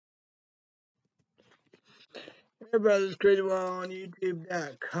Hey brothers, Crazy Wall on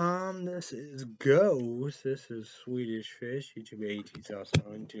YouTube.com. This is Ghost. This is Swedish Fish. YouTube AT sauce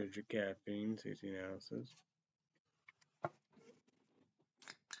on 200 caffeine, 16 ounces.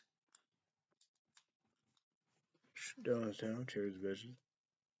 Downtown, cheers, bitches.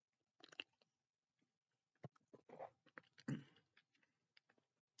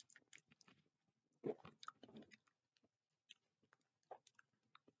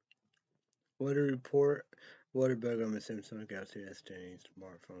 Weather report. Water bug on the Samsung Galaxy S10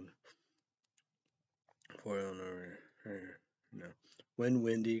 smartphone. Foil over. No. Wind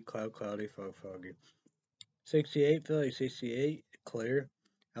windy, cloud cloudy, fog foggy. 68, feel like 68. Clear.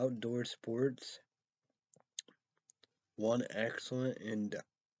 Outdoor sports. One excellent and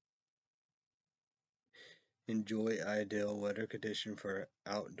enjoy ideal weather condition for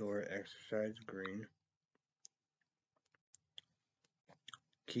outdoor exercise. Green.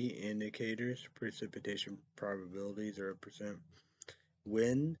 Key indicators: precipitation probability 0%.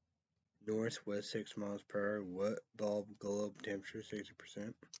 Wind northwest 6 miles per hour. Wet bulb globe temperature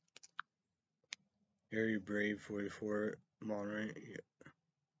 60%. Area Brave 44 Monterey.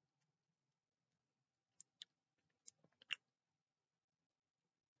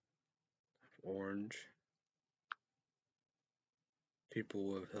 Orange.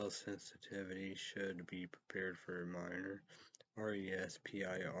 People with health sensitivity should be prepared for minor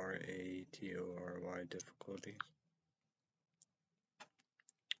RESPIRATORY difficulties.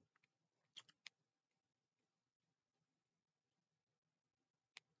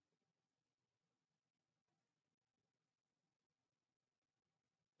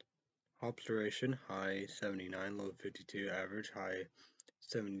 Observation: high 79, low 52, average high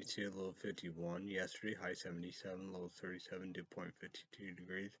 72, low 51. Yesterday, high 77, low 37, dew point 52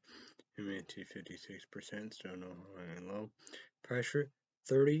 degrees. Humidity 56%, still no high and low. Pressure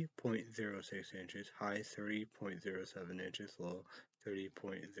 30.06 inches, high 30.07 inches, low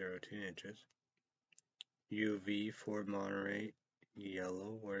 30.02 inches. UV for Monterey,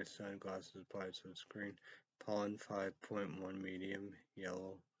 yellow. Wear sunglasses, apply sunscreen. Pollen 5.1, medium,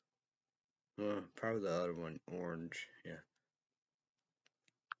 yellow. Probably the other one, orange, yeah.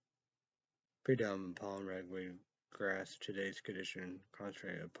 Predominant pollen ragweed grass. Today's condition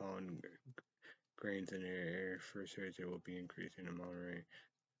concentrate of pollen grains in the air. First Thursday will be increasing in Monterey.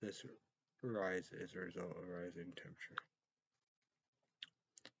 This rise is a result of rising temperature.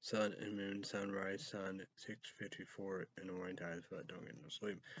 Sun and moon sunrise. Sun 6:54 in the morning times, but don't get no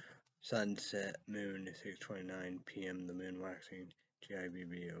sleep. Sunset moon 6:29 p.m. The moon waxing.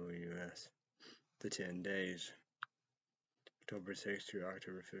 GIBBOUS. The 10 days. October 6th through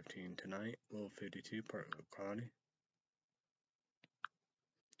October 15th. Tonight, low 52, partly cloudy.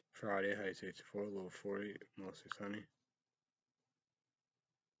 Friday, high 64, low 40, mostly sunny.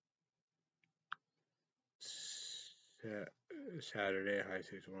 Saturday, high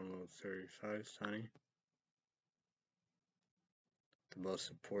 61, low 35, sunny. The most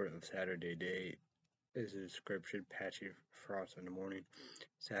important of Saturday day is the description: patchy frost in the morning.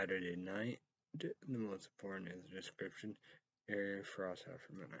 Saturday night, the most important is the description: area frost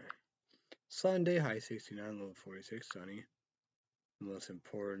after midnight. Sunday, high 69, low 46, sunny. The most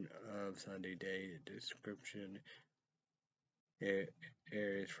important of Sunday day description: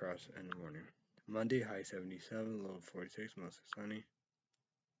 areas frost in the morning. Monday, high 77, low 46, mostly sunny.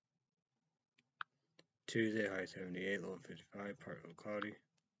 Tuesday, high 78, low 55, partly cloudy.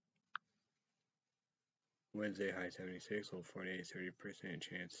 Wednesday, high 76, low 48, 30%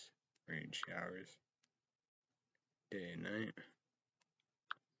 chance rain showers. Day and night.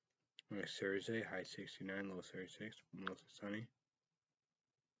 Next Thursday, high 69, low 36, mostly sunny.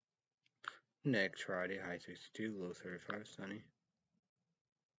 Next Friday, high 62, low 35, sunny.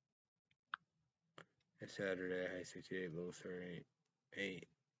 And Saturday, high 68, low 38,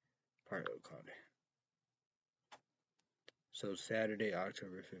 partly cloudy. So Saturday,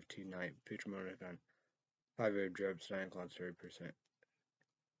 October 15th night, picture mode on 5 drops, 9 clouds, 30%.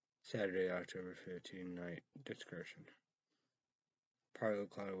 Saturday, October 15th night, discretion. Partly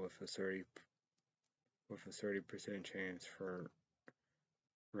cloudy with a 30% chance for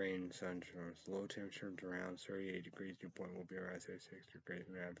rain, sunshine. Low temperatures around 38 degrees. Dew point will be around 36 degrees.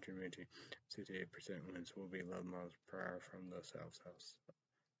 And average humidity 68%. Winds will be 11 miles per hour from the southwest.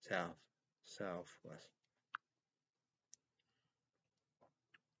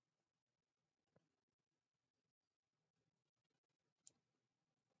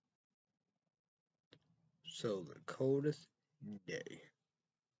 So the coldest day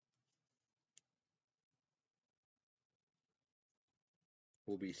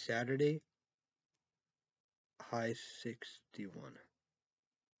will be Saturday, high 61.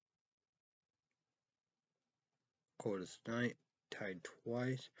 coldest night, tide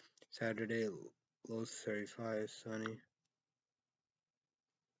twice. Saturday, low 35, sunny.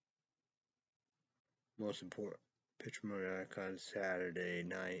 Most important picture mode icon Saturday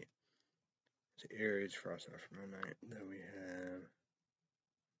night. It's Aries frost after midnight. Then we have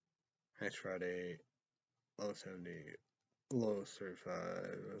next Friday, low 70, low 35,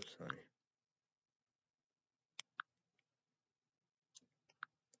 sunny.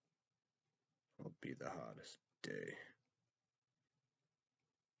 Will be the hottest day.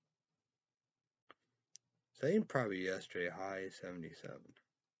 Same probably yesterday, high 77.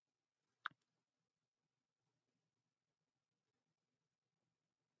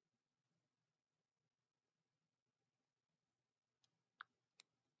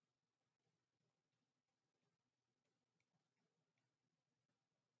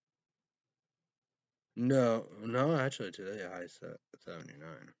 No, actually today high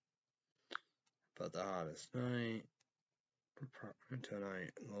 79. But the hottest night,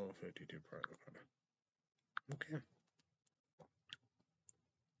 tonight, low 52 partly cloudy. Okay.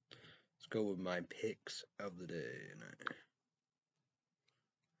 Let's go with my picks of the day.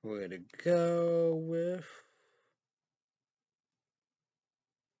 We're gonna go with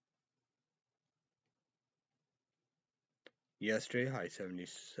yesterday, high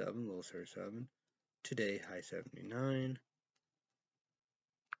 77, low 37. Today, high 79.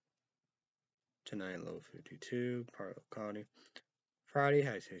 Tonight, low 52, partly cloudy. Friday,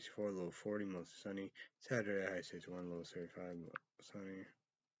 high 64, low 40, mostly sunny. Saturday, high 61, low 35, sunny.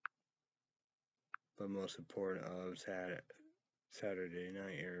 But most important of Saturday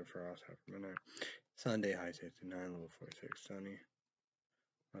night, area frost after midnight. Sunday, high 69, low 46, sunny.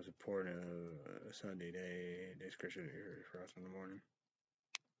 Most important of Sunday day, description area frost in the morning.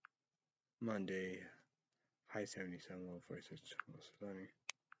 Monday, high 77, low 46, mostly sunny.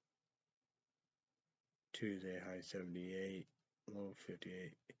 Tuesday, high 78, low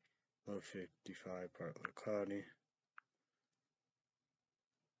 58, low 55, partly cloudy.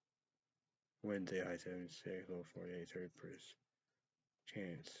 Wednesday, high 76, low 48, 30%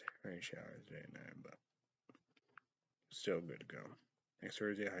 chance rain showers day and night, but still good to go. Next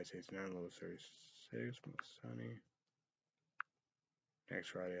Thursday, high 69, low 36, most sunny. Next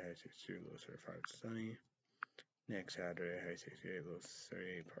Friday, high 62, low 35, sunny. Next Saturday, high 68, low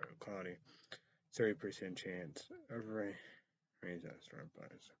 38, partly cloudy. 30% chance of rain. Rains on storm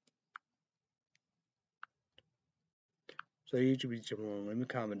clouds. So YouTube channel, let me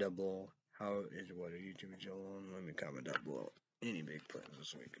comment down below. How is the weather? YouTube channel, let me comment down below. Any big plans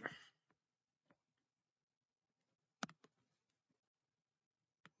this week?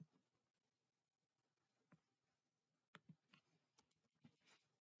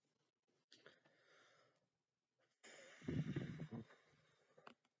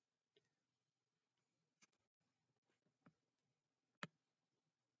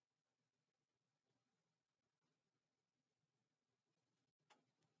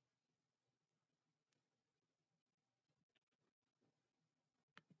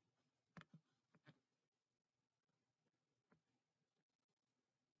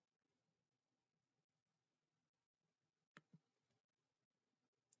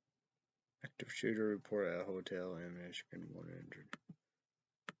 Active shooter report at hotel in Michigan, 1 injured.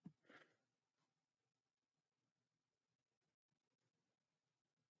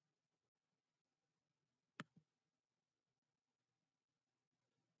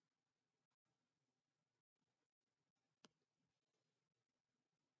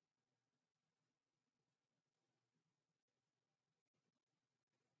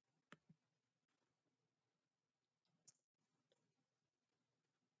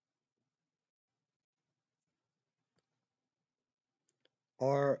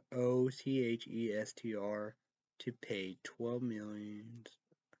 ROCHESTR to pay $12 million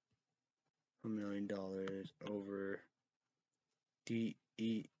over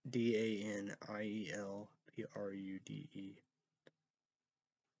DANIEL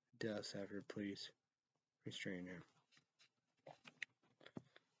deaths after police restrain him.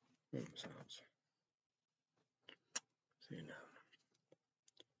 Sounds. See now.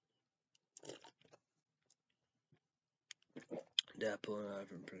 Death pulling out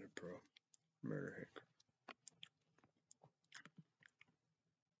from prison pro. Murder hit.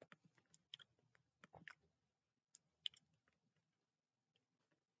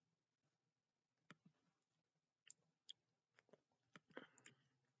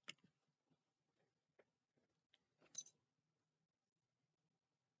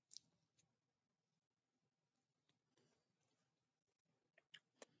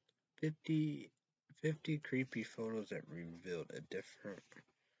 50 creepy photos that revealed a different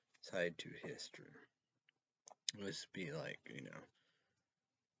side to history. Let's be like,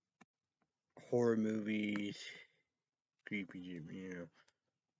 horror movies, creepy,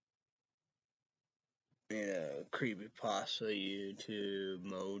 creepypasta, YouTube,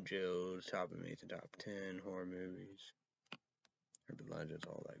 Mojo, top of the top 10 horror movies, urban legends,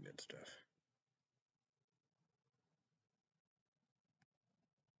 all that good stuff.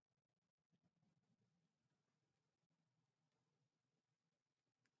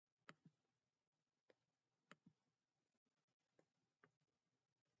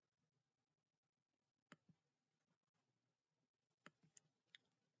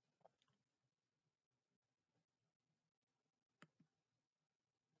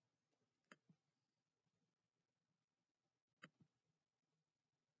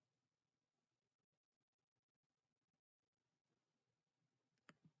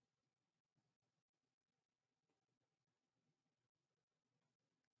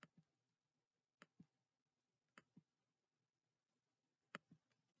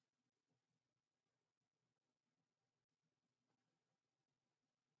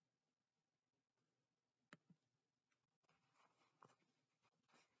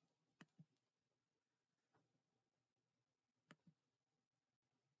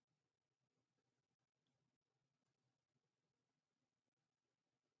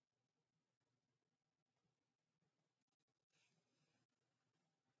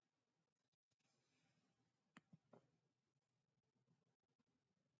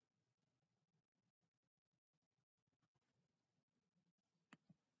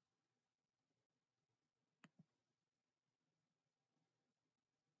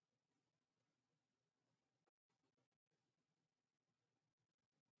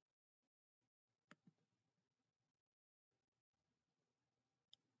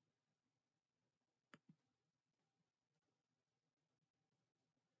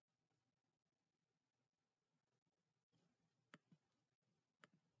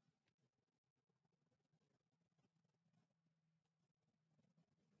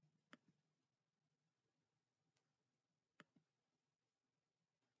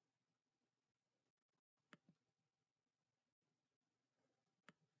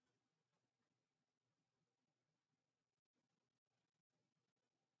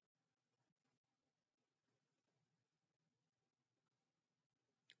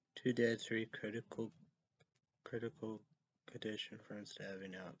 Two dead, three critical condition from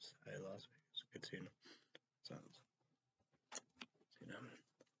stabbing outside Las Vegas casino. Sounds,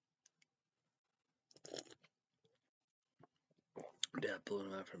 death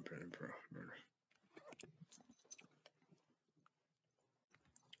blown out from prison for murder.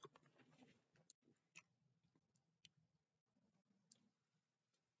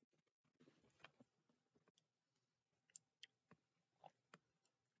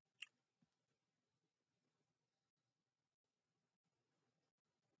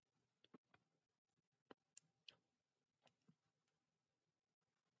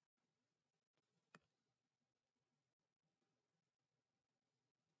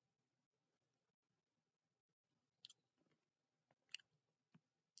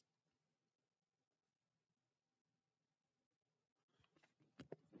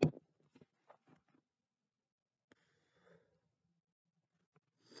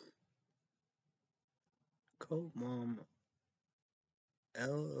 Coat Mom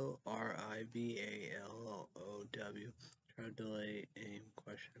LORIBALOW tried to delay a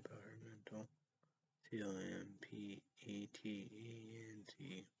question about her mental COMPETENC.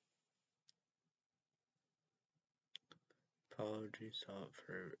 Apology sought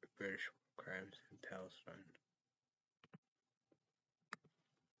for British war crimes in Palestine.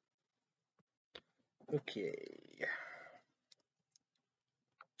 Okay.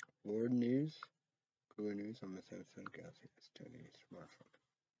 World news. Google News on the Samsung Galaxy S20 smartphone.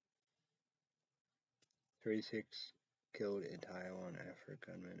 36 killed in Taiwan after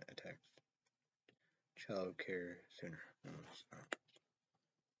gunman attacks child care center. No, it's not.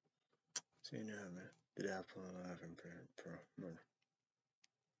 So you know the Apple 11 Pro murder.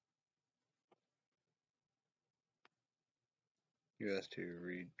 U.S. to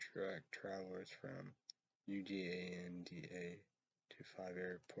redirect travelers from UGANDA to 5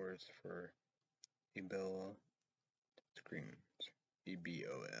 airports for Ebola screenings.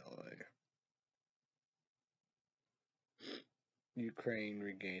 Ebola. Ukraine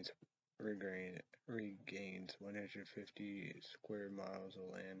regains 150 square miles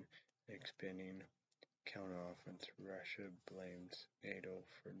of land, expanding counteroffensive. Russia blames NATO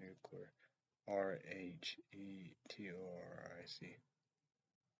for nuclear. RHETORIC.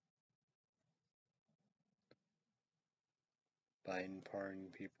 fine pardon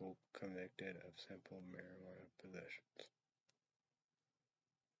people convicted of simple marijuana possessions.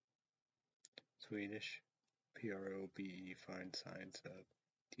 Swedish PROBE find signs of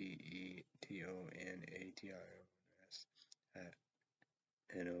DETONATIONS at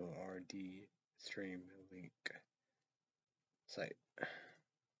NORD stream link site.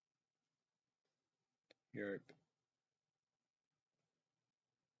 Europe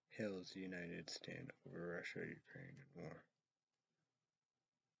hails united stand over Russia-Ukraine war.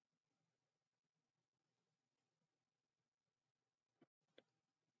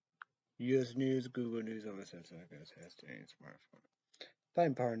 U.S. News, Google News, almost has access to any smartphone.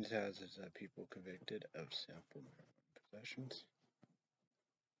 Fine pardons houses of people convicted of simple marijuana possessions.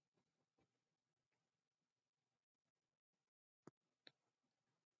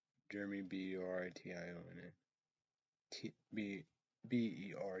 Jeremy Bertino,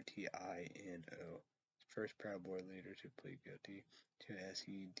 first Proud Boy leader to plead guilty to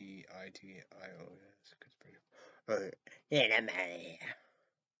SEDITIOS conspiracy. Get him out of here.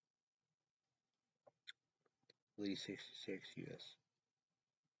 Lee 66 U.S.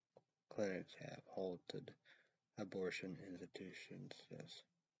 clinics have halted abortion institutions, says.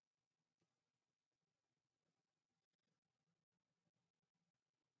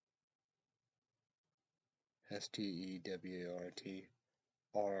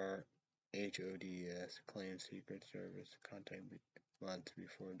 STEWARTRHODS claims Secret Service contact months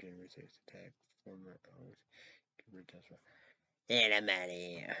before January 6th attack. Former keeper testified. And I'm out of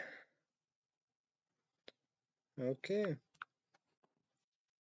here. Okay.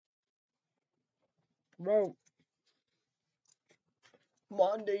 Bro.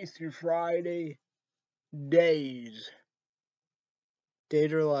 Monday through Friday days.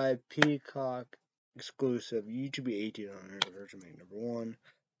 Data Live Peacock exclusive YouTube 18 on Virgin number 1.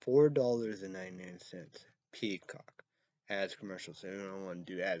 $4.99. Peacock. Ads commercial. So you don't want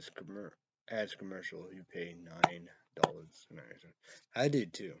to do ads commercial. You pay $9.99. I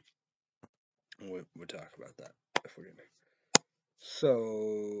did too. We'll talk about that if we're gonna.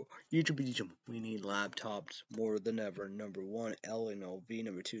 So YouTube, we need laptops more than ever. Number 1, LNLV.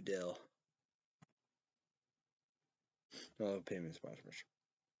 Number 2, Dell. No payment sponsorship.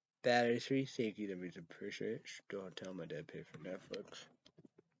 Battery free, safety that means appreciate. Don't tell my dad pay for Netflix.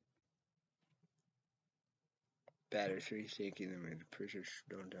 Battery free, safety that means appreciate.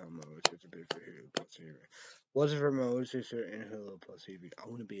 Don't tell my sister pay for Hulu Plus TV. Wasn't for my sister and Hulu Plus TV. I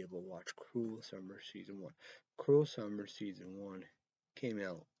want to be able to watch Cruel Summer Season 1. Cruel Summer Season 1 came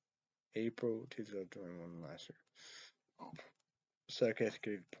out April 2021 last year. Sarcastic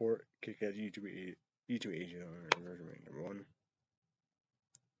report, kick-ass YouTube agent on Virgin number 1.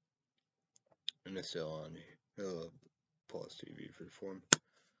 And it's still on Hulu Plus TV for form.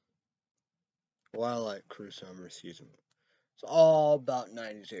 Well, I like Cruel Summer Season 1. It's all about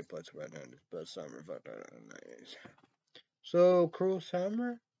 90s, 8 plus about 90s, but summer about 90s. So, Cruel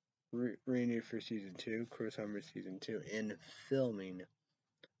Summer renewed for Season 2. Cruel Summer Season 2 in filming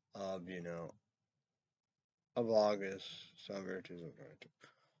of, of August, summer 2022.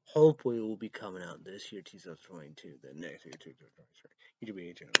 Hopefully it will be coming out this year, 2022, then next year, 2023. YouTube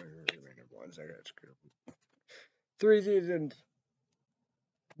 18, number 1, so I got screwed up. 3 seasons.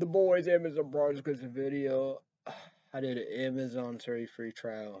 The Boys Amazon Bros. Because the video, I did an Amazon 30 free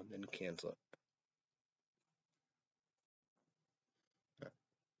trial, then cancel it.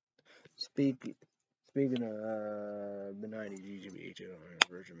 Speaking of the 90s YouTube agent on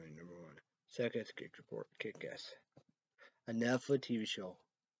Virgin number 1. Second kick report, kick-ass. A Netflix TV show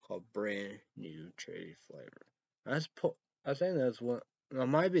called Brand New Cherry Flavor. I think that's one. That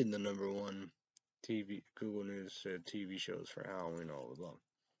might be the number 1 TV Google News TV shows for Halloween all along.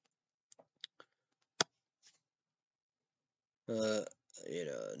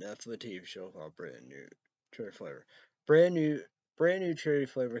 Netflix TV show called Brand New Cherry Flavor. Brand new Cherry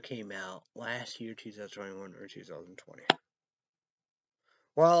Flavor came out last year, 2021 or 2020.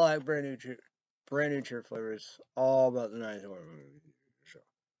 Well, I like Brand New Cherry Flavor is all about the 90s horror movie show.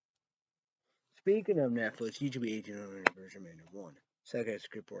 Speaking of Netflix, YouTube 18 version number 1. Second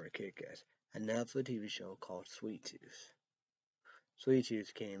script or kick-ass. A Netflix TV show called Sweet Tooth. Sweet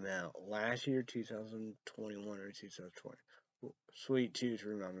Tooth came out last year, 2021 or 2020. Sweet Tooth,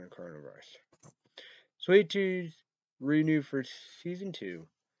 remember coronavirus. Sweet Tooth renewed for Season 2.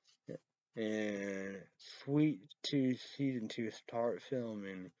 And Sweet Tooth Season 2 start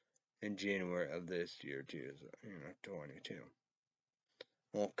filming in January of this year, 2022.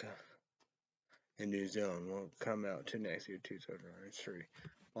 Okay. In New Zealand won't come out to next year, 2023.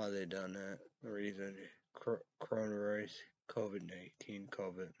 Why they done that? The reason coronavirus, COVID-19,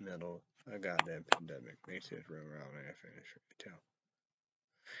 COVID middle A goddamn pandemic makes it run around and I finish right tell.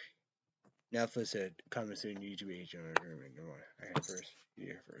 Netflix said coming soon YouTube agent agreement. I had first.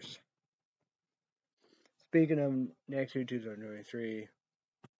 You first. Speaking of next year 2023,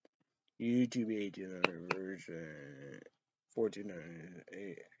 YouTube agent version 14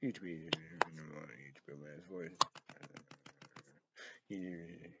 YouTube agent YouTube man's voice.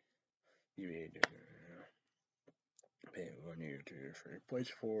 YouTube agent pay 1 year 2 years free. Place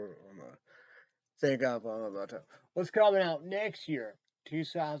 4 on the think up on about that. What's coming out next year?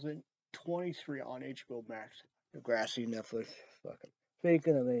 2023 on HBO Max. Degrassi, Netflix. Fuck it.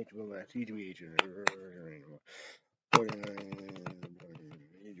 Speaking of HBO Max, YouTube agent.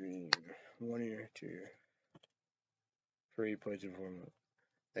 1 year, 2 year. Free places for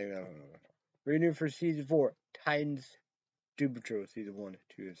renewed for season 4. Titans Doom Patrol season 1,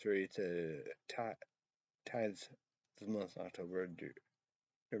 2, and 3. It's a Titans this month, October,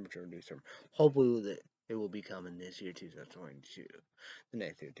 Doom Patrol, December. Hopefully it will be coming this year, 2022. The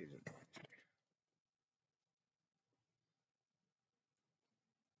next year, 2023.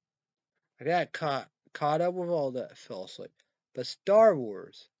 I got caught up with all that, fell asleep. But Star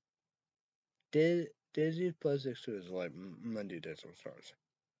Wars, Disney Plus exclusive like Monday Disney Stars.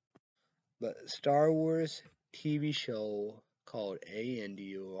 But Star Wars TV show called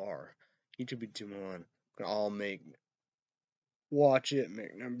ANDOR, YouTube 2-1, can all watch it,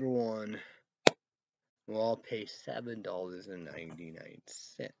 make number 1. We'll all pay $7.99.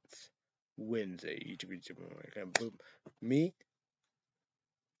 Wednesday, YouTube 2-1. Can boop me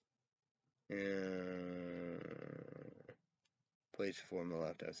and place 4 on the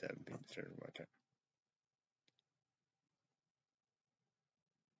left at 7 p.m. Central Time.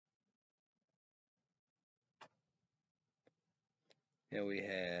 And we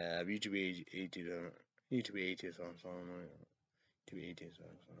have YouTube 80 on YouTube 80 on YouTube 80 on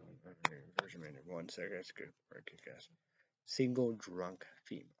version manager 1 second. That's good work, guys. Single drunk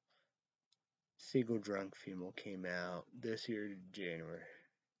female came out this year, January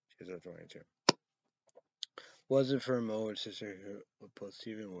 2022. Wasn't for a moment, sister plus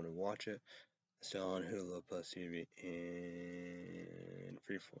TV want to watch it. Still on Hulu plus TV and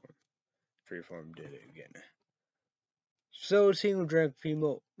Freeform. Freeform did it again. So, Single Drunk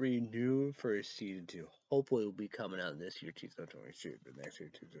Female renewed for season 2. Hopefully, it will be coming out this year, 2022, but next year,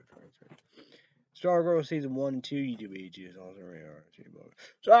 2023. Stargirl season 1 and 2, YouTube AG is also radar.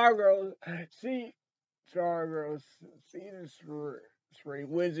 Stargirl season 3,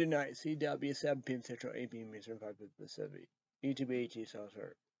 Wednesday night, CW, 7 p.m. Central, 8 p.m. Eastern, 5 p.m. Pacific. YouTube AG is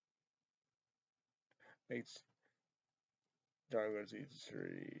also makes Stargirl season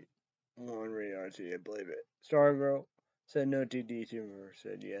 3 on radar, I believe it. Stargirl said no to DC Universe,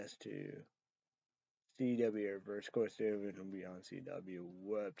 said yes to CW Reverse. Of course, they're going to be on CW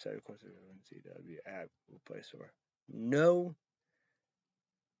website. Of course, they're on CW app, Play Store. No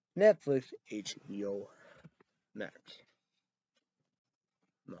Netflix, HBO Max.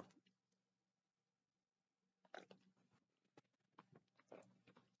 No.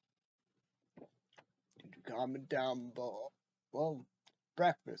 Comment down below. Well,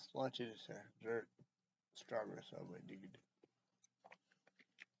 breakfast, lunch, dessert, strawberry subway, diggity.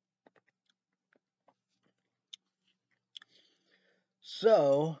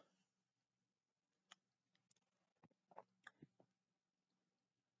 So,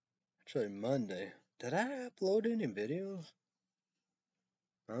 actually Monday, did I upload any videos?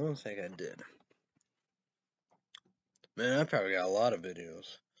 I don't think I did. Man, I probably got a lot of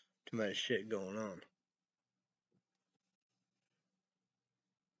videos. Too much shit going on.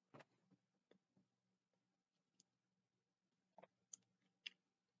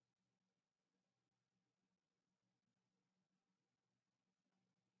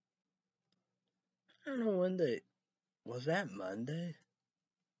 I don't know when was that Monday?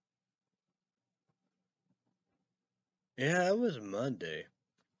 Yeah, it was Monday.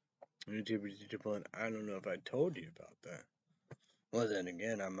 YouTube, I don't know if I told you about that. Well, then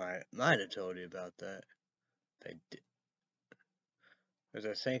again, I might have told you about that. I did. Because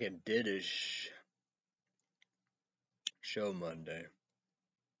I think I did a show Monday.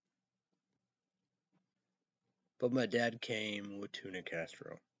 But my dad came with tuna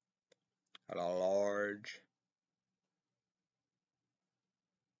casserole. Had a large.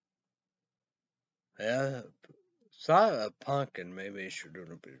 Yeah, saw a pumpkin. Maybe I should do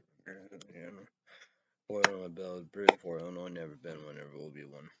a bit. You know. Boy, on my bill, Bruce for Illinois, never been one, never will be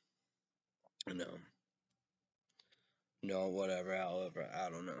one. No. No, whatever, however, I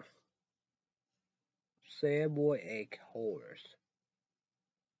don't know. Sad boy egg horse.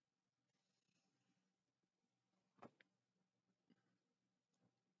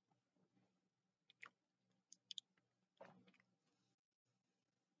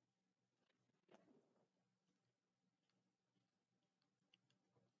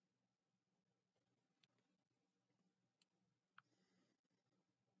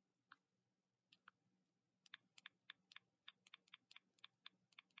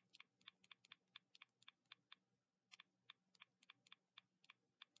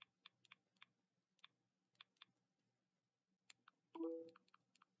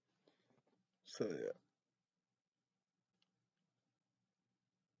 So yeah.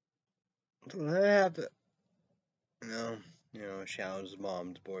 So they have it. Shallow's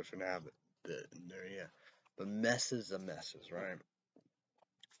mom's boyfriend have it. There, yeah. But messes are messes, right?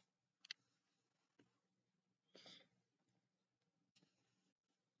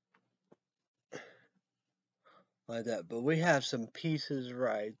 Like that. But we have some pieces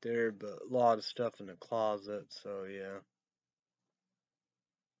right there, but a lot of stuff in the closet, so yeah.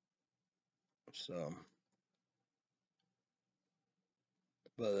 So,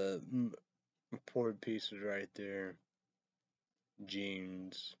 but important pieces right there.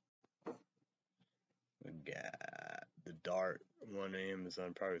 Jeans. We got the Dart one on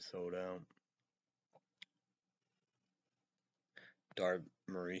Amazon probably sold out. Dart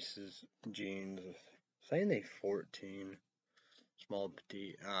Maurice's jeans. Saying they 14. Small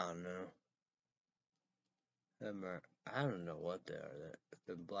petite. I don't know. I don't know what they are.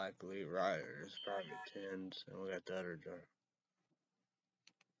 The Black Elite Riders probably 10s, and we got the other jar.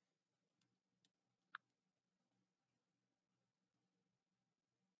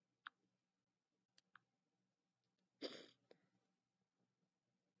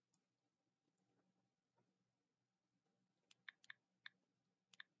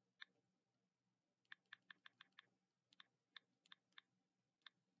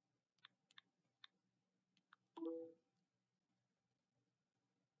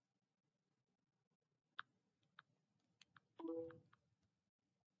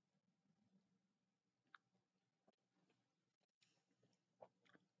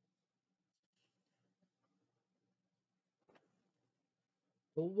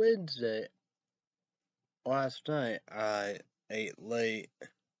 But Wednesday, last night, I ate late.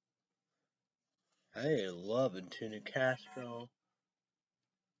 I ate 11 tuna casserole.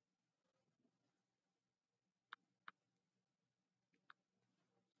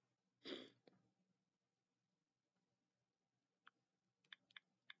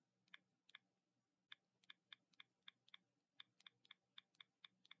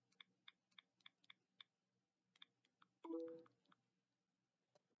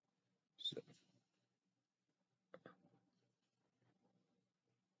 So,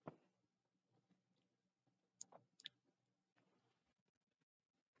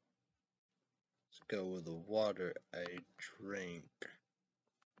 let's go with the water I drink.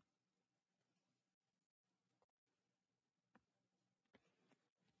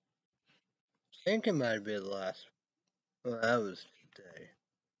 I think it might be the last. Well, that was today.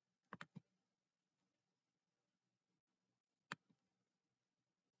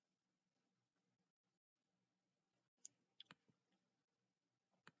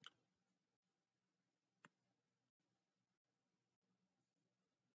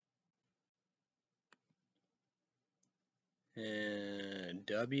 And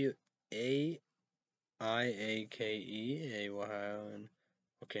WAIAKE, Ohio, and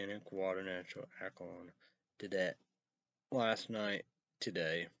Volcanic Water Natural Alkaline. Did that last night,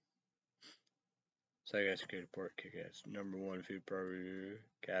 today. So I guess good report, kick-ass. Number one food priority,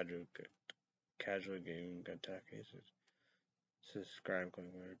 casual gaming, Kentucky. Subscribe, click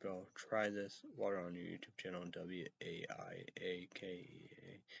on the bell. Try this water on your YouTube channel, WAIAKE.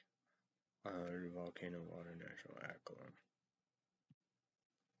 Volcano Water Natural Alkaline.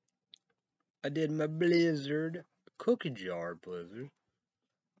 I did my Blizzard cookie jar Blizzard.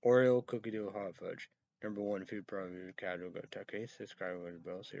 Oreo cookie dough hot fudge. Number one food product casual Kentucky. Subscribe with the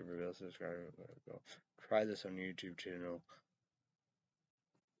bell. Save your bell. Subscribe with the bell. Try this on your YouTube channel.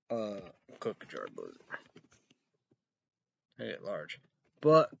 Cookie jar Blizzard. I get large.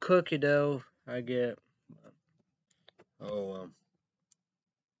 But cookie dough, I get. Oh,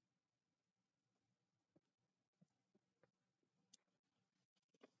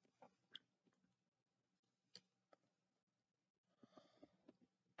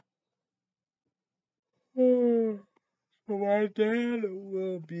 my dad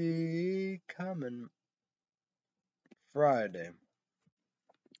will be coming Friday.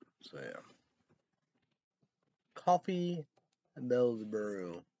 So, yeah. Coffee Bell's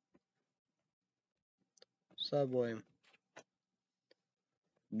Brew. Subway.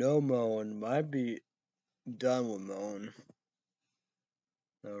 No mowing. Might be done with mowing.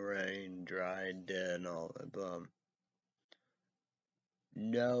 No rain, dry, dead, and all that. But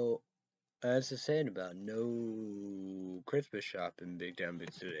no, that's the saying about no Christmas shopping. Big Town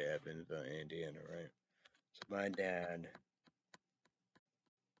Big City happens in Indiana, right? So my dad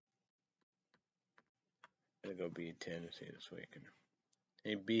gonna go be in Tennessee this weekend.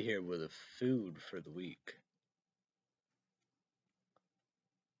 He'd be here with the food for the week.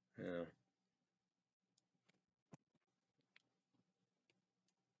 Yeah.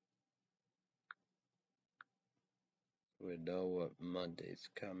 We know what Monday's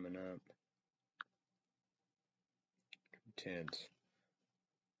coming up. 10th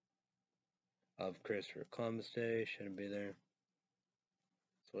of Christopher Columbus Day. Shouldn't be there.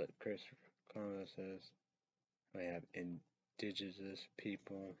 That's what Christopher Columbus says. We have indigenous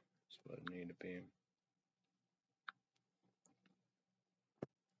people. That's what it need to be.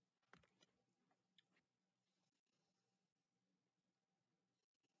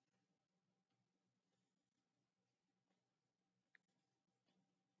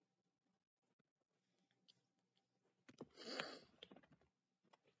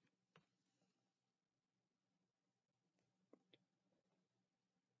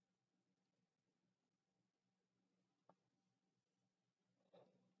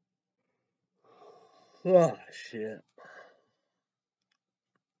 Oh, shit.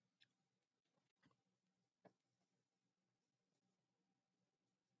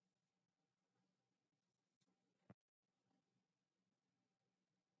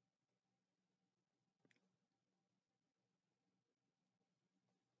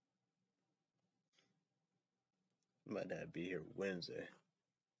 My dad be here Wednesday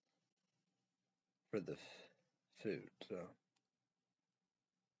for the food, so.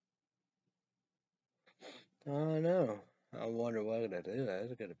 I don't know. I wonder what I'm gonna do.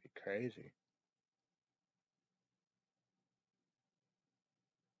 That's gonna be crazy.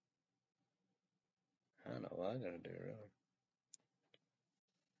 I don't know what I'm gonna do,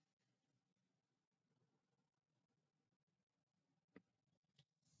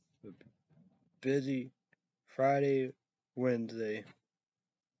 really. Busy Friday, Wednesday,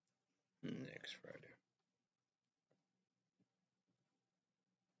 next Friday.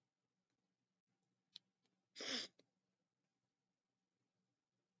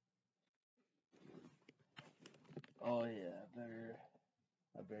 Oh yeah,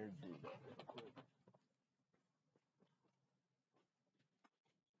 I better do that real quick.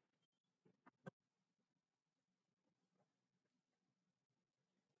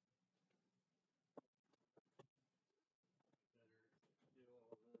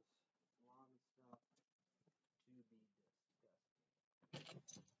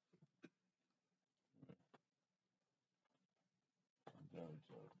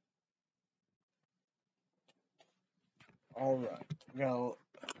 All right, now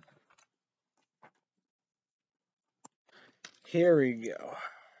here we go.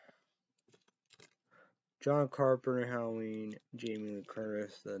 John Carpenter, Halloween, Jamie Lee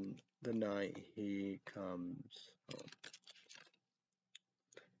Curtis, the night he comes home.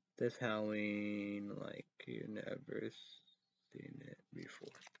 This Halloween, like you never seen it before.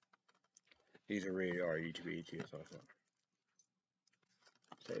 These are rated R, YouTube 18 is also.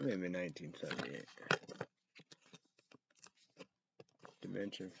 Say maybe 1978.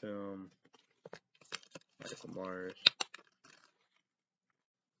 Dimension Film, Michael Myers.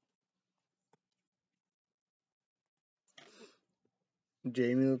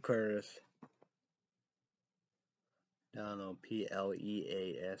 Jamie Lee Curtis. Donald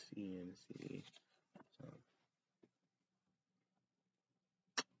Pleasence. So,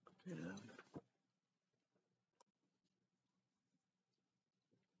 you know.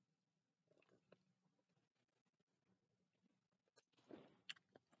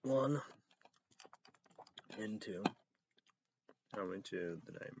 One and two. I went to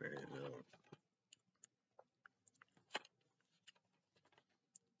the Nightmare Zone.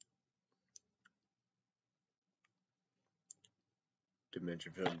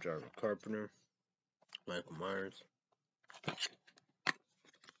 Dimension Film, John Carpenter, Michael Myers.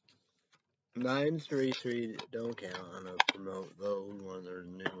 933 don't count. I'm gonna promote those when they're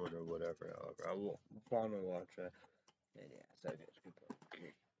new or whatever. However, I will want to watch that. And yeah, seconds.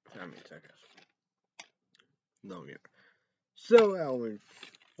 Okay. How many seconds? No, yeah. So, Halloween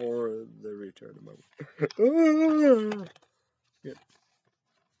for the return of Michael. Yeah.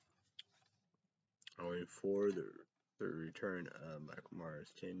 Halloween for the return of Michael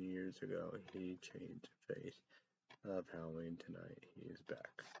Myers. 10 years ago, he changed the face of Halloween. Tonight, he is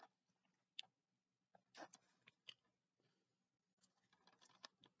back.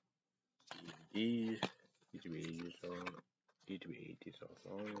 DVDs, D2B80s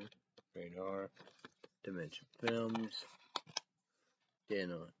on Radar, Dimension Films,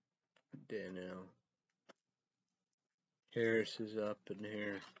 Daniel Harris is up in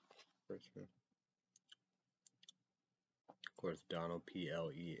here. Of course, Donald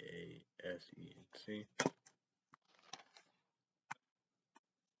Pleasence.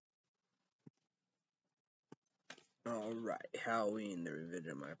 Alright, Halloween, the revenge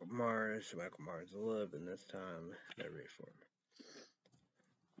of Michael Myers. Michael Myers 11 this time. They're ready for him.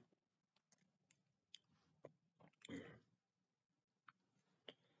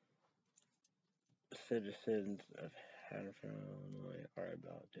 citizens of Hannaford, Illinois are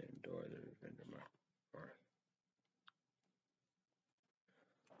about to endure the revenge of Martha.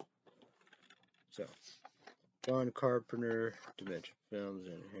 So, John Carpenter, Dimension Films,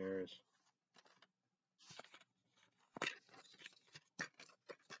 and Harris.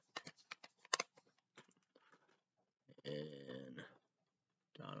 And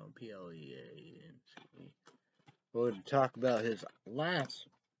Donald Pleancey. We're going to talk about his last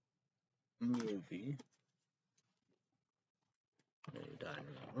movie. He died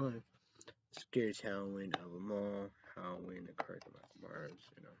in real life. Scariest Halloween of them all. Halloween, the correct Michael Myers,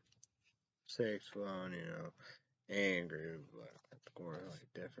 Sex fun, angry, but going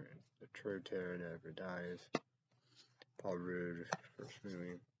like different. The True Terror Never Dies. Paul Rudd, first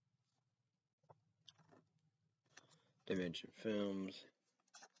movie. Dimension Films.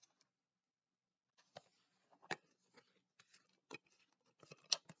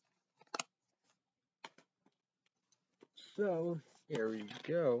 So, here we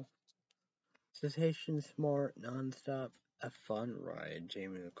go. Sensation Smart, Non-Stop, a fun ride.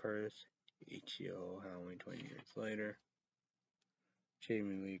 Jamie Lee Curtis, Ichio, Halloween 20 years later.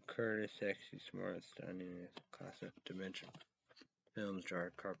 Jamie Lee Curtis, sexy, smart, stunning, classic. Dimension Films,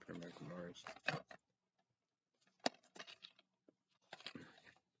 John Carpenter, Michael Myers.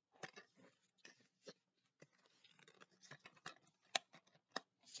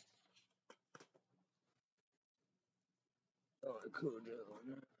 Oh, cool deal.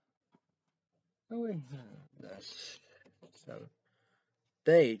 Oh, wait. That's so.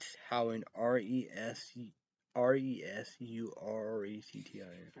 Dates, Halloween, Resurecti.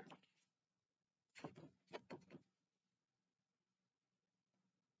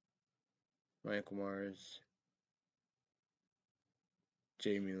 Michael Myers,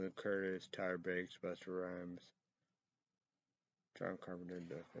 Jamie Lee Curtis, Tyra Banks, Busta Rhymes, John Carpenter,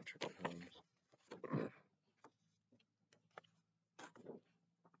 The Adventure Films.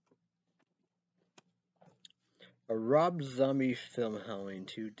 A Rob Zombie film Halloween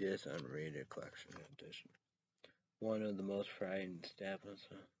 2-disc unrated collection edition. One of the most frightening staples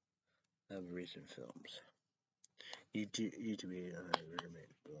of recent films. YouTube remade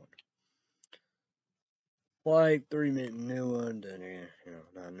one. Like 3-minute new one, then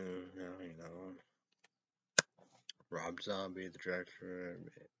not new, Rob Zombie, the director,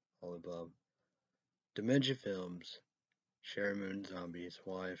 all above. Dimension Films, Sharon Moon Zombie's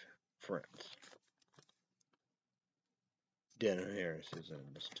wife, friends. Daniel Harris is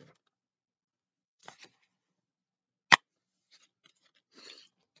in this too.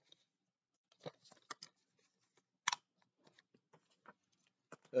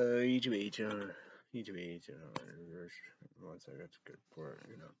 YouTube, one second, that's good for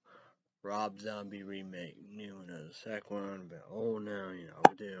it, Rob Zombie remake, new one of the second one, but now,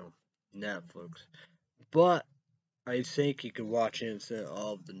 we do Netflix. But I think you could watch it instead of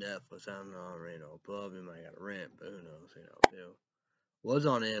all of the Netflix. I don't know, above it might got a rent, but who knows, Was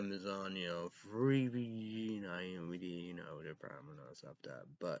on Amazon, free, IMDb, they're probably not stop that,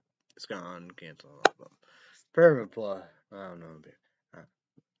 but it's gone, cancel all of them. Paramount Plus, I don't know,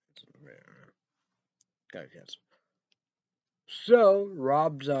 gotta cancel. So,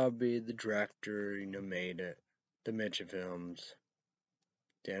 Rob Zombie, the director, made it. Dimension Films,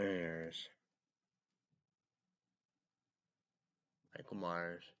 Dan Harris, Michael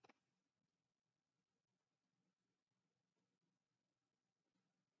Myers.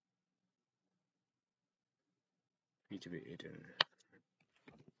 YouTube agent.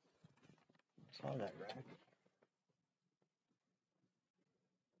 Saw that, right?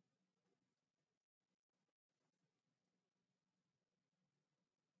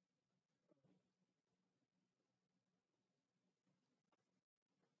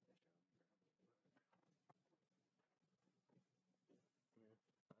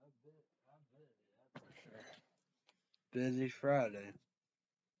 Busy Friday.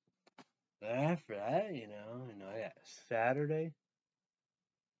 Then after that, I got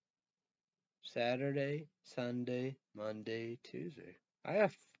Saturday, Sunday, Monday, Tuesday. I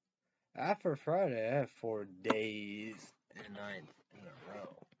have after Friday, I have 4 days and nights in a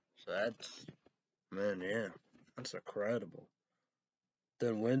row. So that's that's incredible.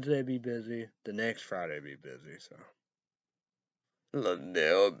 Then Wednesday be busy. The next Friday be busy. So let's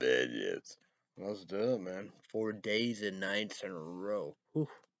do it, bitches. Let's do it, man. 4 days and nights in a row. Whew.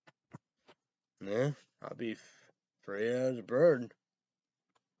 Yeah, I'll be free as a bird.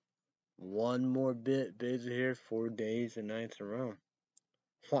 One more bit busy here, 4 days and nights in a row.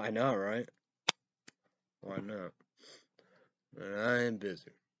 Why not, right? Why not? And I am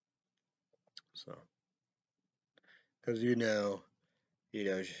busy. So, because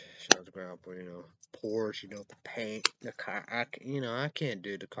shows grandpa, pours, the paint, the car. I can't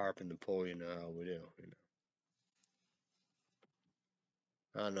do the carpet and the pool, how we do,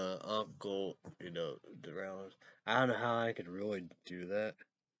 I know uncle, the rounds. I don't know how I could really do that,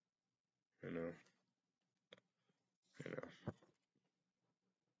 you know, you know,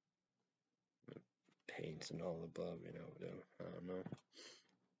 paints and all above, I don't know.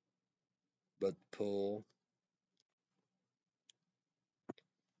 But the pool,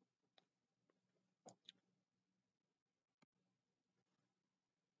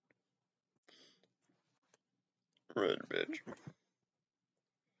 Red bitch.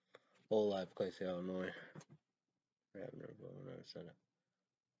 Whole life, Clay, Illinois. Never said it.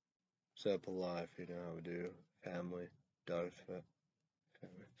 Simple life, how we do. Family, dogs, family.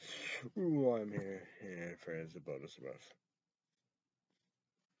 Ooh, I'm here, and friends, the bonus of us.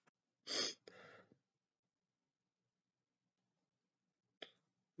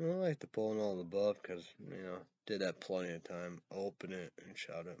 I like the pull and all the above because, did that plenty of time. Open it and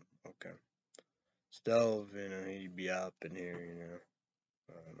shut it. Okay. Stove, he'd be up in here,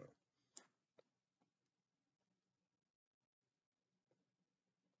 I don't know.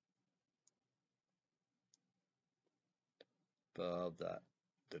 Above that,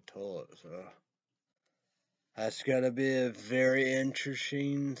 the toilet, so that's gotta be a very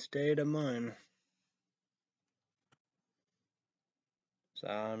interesting state of mind. So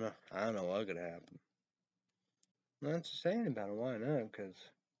I don't know what could happen. That's the saying about it, why not? Because,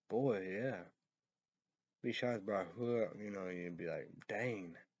 boy, yeah. Be shocked about who, you'd be like,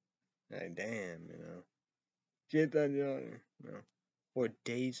 dang. Like, damn, Get that done, Or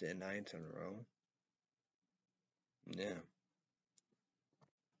days and nights in a row. Yeah.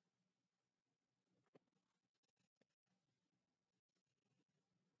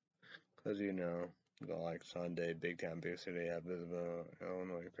 Because, go like Sunday, big time, big city, have this,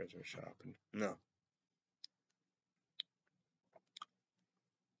 Illinois Christmas shopping. No.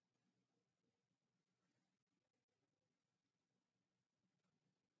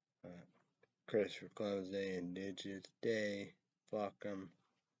 Christopher Columbus Day, Indigenous Day, fuck 'em.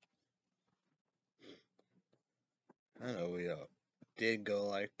 I know we did go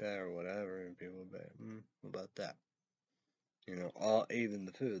like that or whatever, and people be like, what about that? Even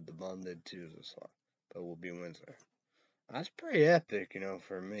the food, the mom did too this lot, but we'll be Wednesday. That's pretty epic,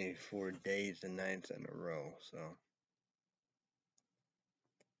 for me, 4 days and nights in a row, so.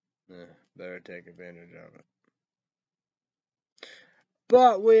 Yeah, better take advantage of it.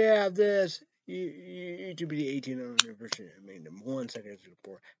 But we have this YouTube 18 anniversary. I mean, 1 second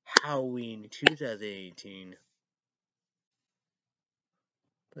before Halloween 2018.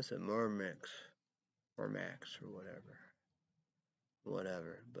 What's it, more mix or max or whatever.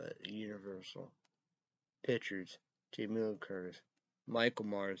 But Universal Pictures, Jamie Lee Curtis, Michael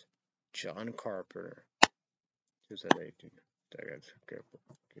Myers, John Carpenter. 2018. I got careful.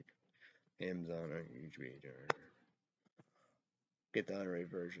 Amazon on YouTube. Get the unrated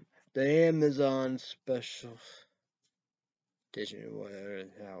version. The Amazon special edition, whatever,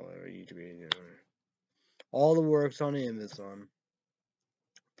 however, YouTube. All the works on Amazon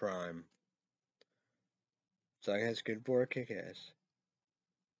Prime. So I guess good for a kick-ass.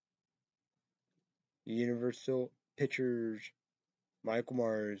 Universal Pictures, Michael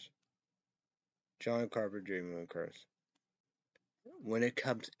Myers, John Carpenter, Jamie Lee Curtis. When it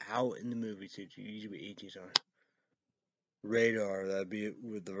comes out in the movie theater, usually 18 on radar. That'd be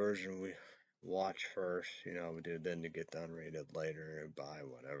with the version we watch first. We do then to get the unrated later and buy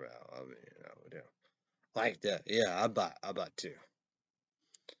whatever. We do like that. Yeah, I bought 2.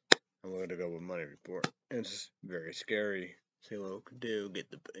 I'm going to go with Money Report. It's very scary. See what we can do. Get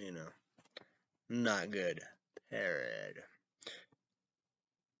the not good. Period.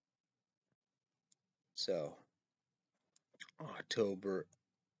 So October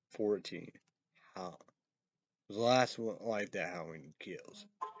 14th. How was the last one like that? Halloween kills.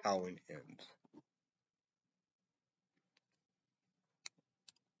 Halloween ends.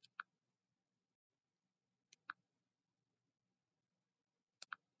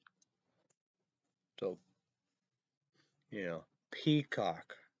 So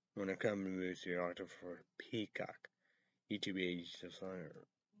Peacock. When it comes to movies, October for Peacock. YouTube ages just on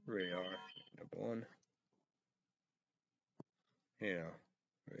radar. Number 1.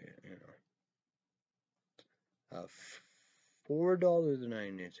 Uh,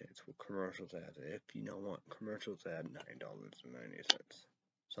 $4.98 with commercials added. If you don't want commercials add $9.90.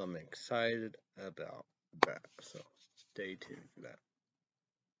 So I'm excited about that. So stay tuned for that.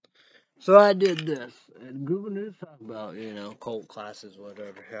 So I did this, and Google News talked about, cult classes,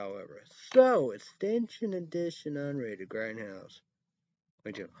 whatever, however. So, Extension Edition unrated Grindhouse.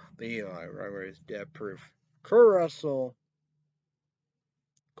 Me too. But Eli, right, is death proof. Kurt Russell,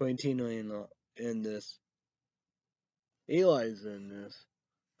 Quintino in this. Eli's in this.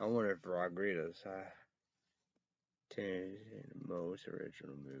 I wonder if Rodriguez in most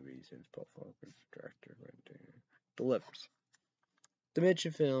original movies since Paul Falcon's director right there. The Lips.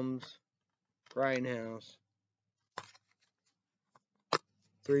 Dimension Films. Grindhouse.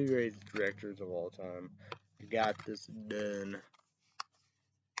 3 greatest directors of all time. You got this done.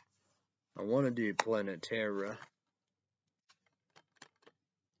 I want to do Planet Terra.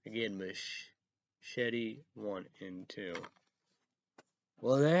 Again, Machete 1 and 2.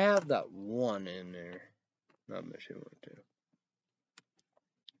 Well, they have that 1 in there. Not Machete 1 and 2.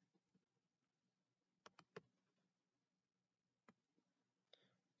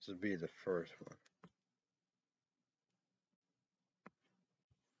 This would be the first one.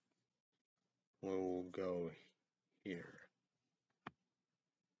 We will go here.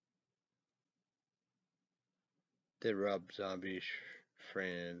 The Rob Zombie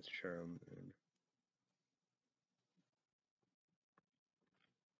Franz Sherman.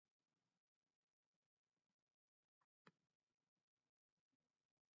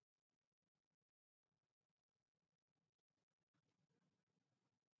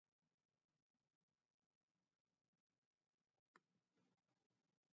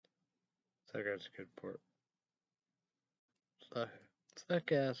 So that's a good port.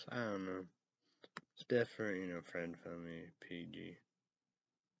 Suck ass, I don't know. It's different, you know, friend, family, PG.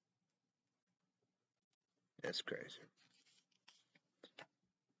 That's crazy.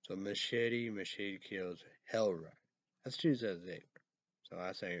 So Machete kills Hellride. Let's choose as 8. So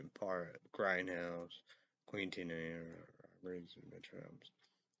I say part Grindhouse, Quentin and Robert and Films.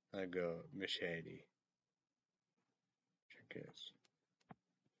 I go Machete. Check this.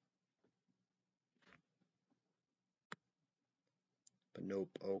 But nope,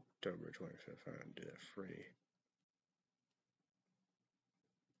 October 25th. I'm gonna do that free.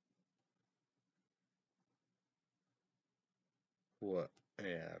 What?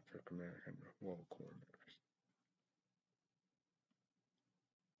 Yeah, African American World Corners.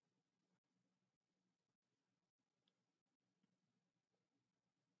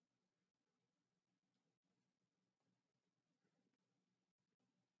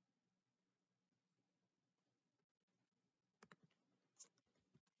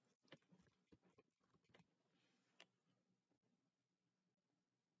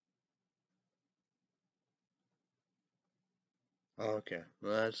 Okay,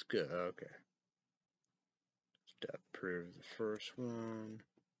 well, that's good. Okay. That proves the first one.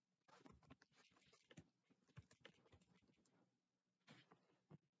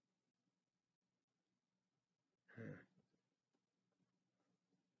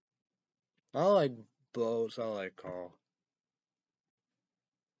 I like both. I like Carl.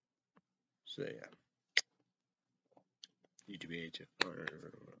 So yeah. UTBH.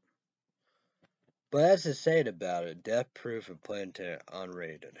 But that's to say it about it. Death Proof and Planetary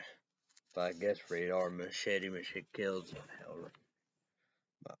unrated. But I guess Radar Machete kills hell.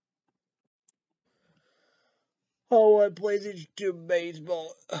 Oh, I plays to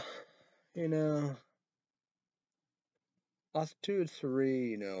baseball. You know. Lost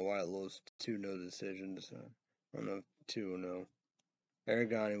 2-3, you know, White lost 2 no decisions. I don't know, 2-0.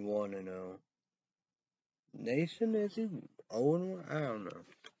 Aragon 1-0. Nation, is he 0-1? I don't know.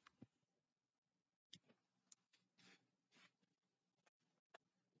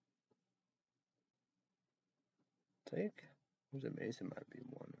 I think, was it Mason might be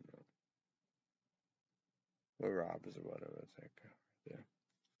 1-0. Or Robbins or whatever, I think. Yeah.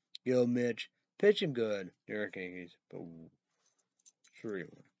 Gil Mitch, pitching good. New York Yankees, but 3-1.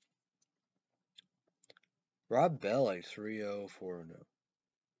 Rob Belli, 3-0, 4-0.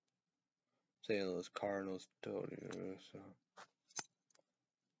 St. Louis Cardinals, totally. So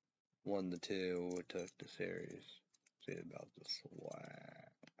 1-2, we took the series. See about the swag.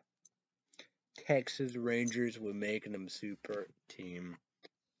 Texas Rangers were making them super team.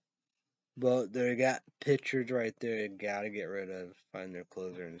 But they got pitchers right there they gotta get rid of. Find their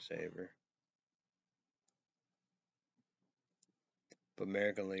closer and saver. But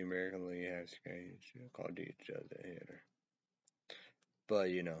American League has Call of Duty does a hitter. But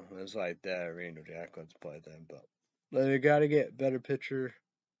you know, it's like that. Reno Jacqueline play them, but they gotta get better pitcher.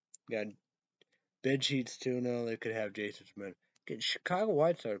 Got bid sheets too now. They could have Jason Smith. Get Chicago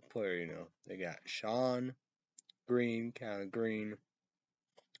White Sox player, you know. They got Sean Green, kind of Green.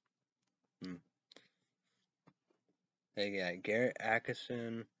 They got Garrett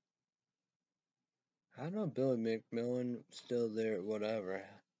Atkinson. I don't know, Billy McMillan still there, whatever.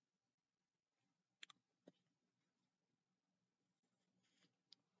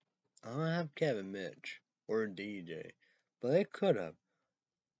 I don't have Kevin Mitch or DJ, but they could have.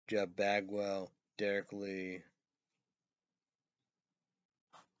 Jeff Bagwell, Derek Lee.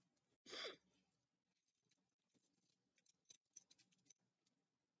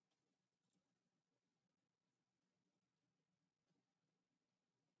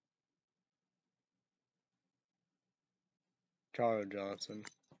 Charles Johnson.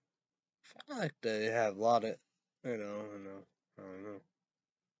 I feel like they have a lot of, I don't know.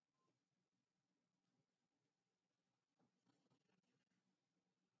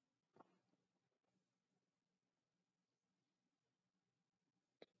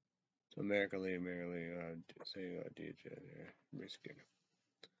 So American League, say DJ there. Risking.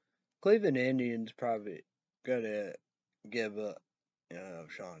 Cleveland Indians probably gonna give up.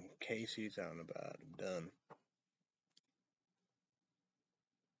 Sean Casey's on about him. Done.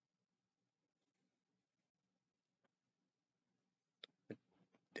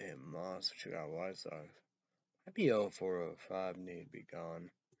 Damn, Moss, what you got? White Sox. I'd be 0405, need to be gone.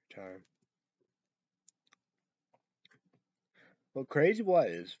 Retire. Well, Crazy White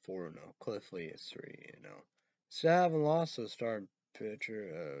is 4-0. Cliff Lee is 3-0. Still haven't lost a start pitcher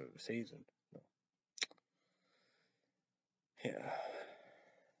of season. Yeah.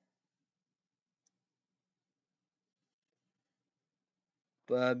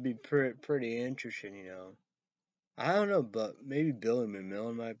 But that'd be pretty interesting, I don't know, but maybe Billy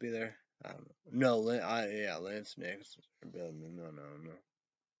McMillan might be there. I don't know. No, Lance Nix or Billy McMillan. I don't know.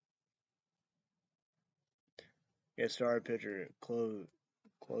 Yeah, star pitcher,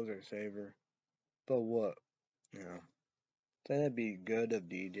 closer, saver. But what? You know, so that'd be good if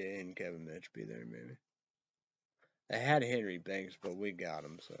DJ and Kevin Mitch be there, maybe. They had Henry Banks, but we got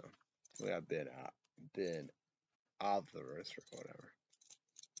him, so we got bid off the list or whatever.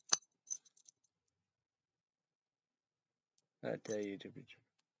 I tell you to be true.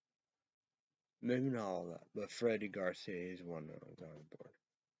 Maybe not all that, but Freddie Garcia is one that was on the board.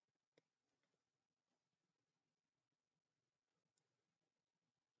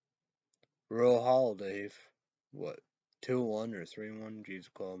 Real Holiday, what, 2-1 or 3-1? Jesus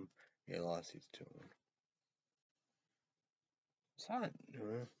call him. He lost his 2-1. It's not,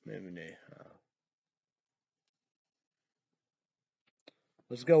 maybe they.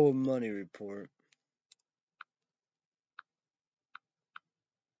 Let's go with money report.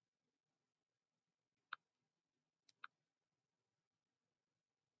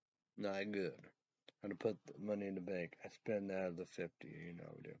 Not good. How to put the money in the bank. I spend that of the 50, we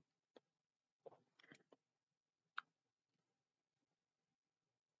do.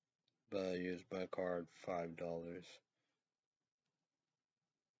 But I use my card $5.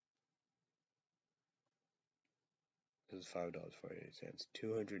 This is $5.48.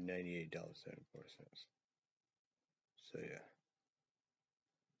 $298.74. So yeah.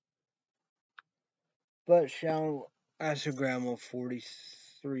 But shall ask your grandma $43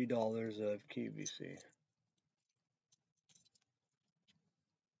 of QVC.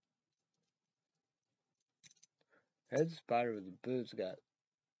 Head Spider with the boots got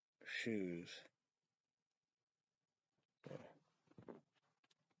shoes.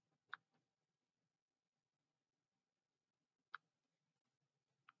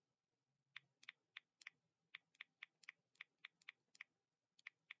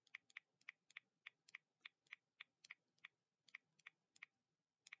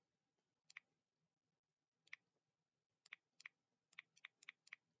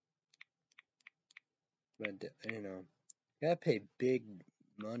 But gotta pay big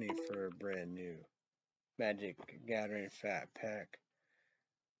money for a brand new Magic Gathering Fat Pack.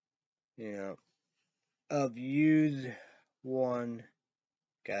 Of used one,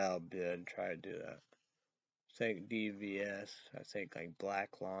 gal bid. Try to do that. Think DVS. I think like Black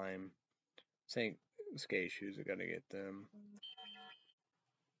Lime. I think skate shoes are gonna get them.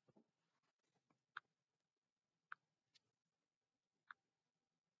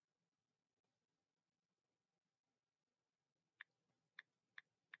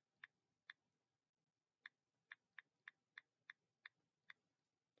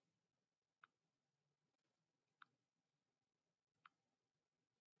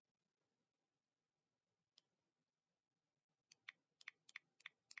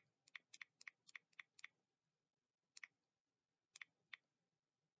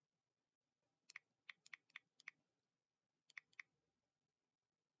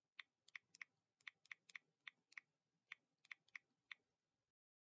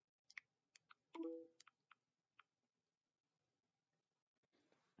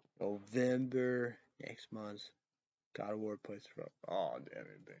 November next month. God of War plays for. Oh damn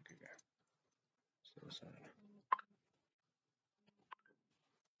it, big again. So sad.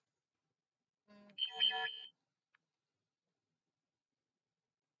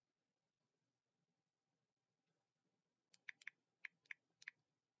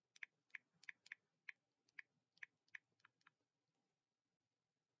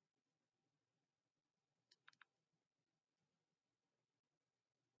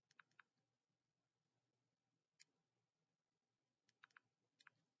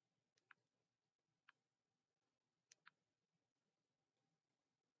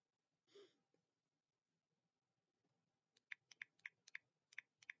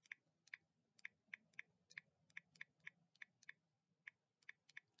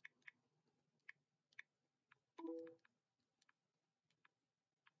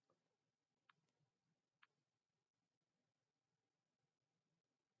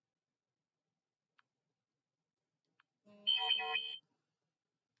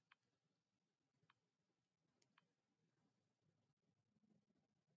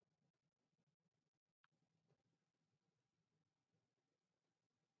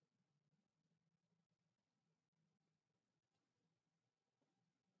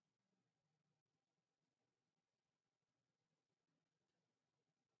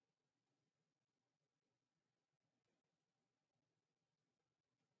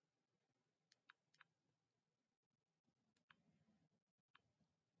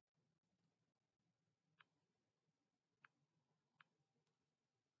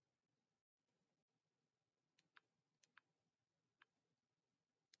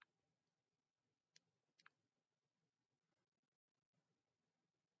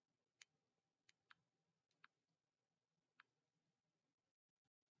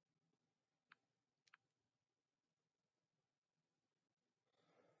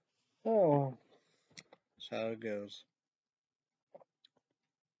 Oh, that's how it goes.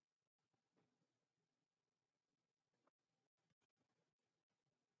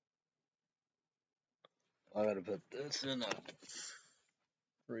 I gotta put this in a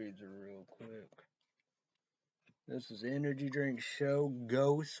freezer real quick. This is Energy Drink Show.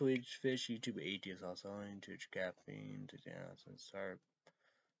 Go Swedish Fish. YouTube 80s online. Twitch caffeine. Sorry.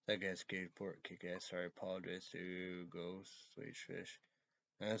 I guess skateboard kick ass. Sorry. Apologize to Go Swedish Fish.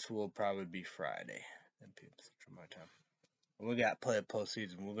 This will probably be Friday. That people from my time. We got play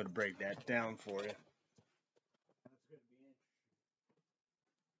postseason. We're gonna break that down for you.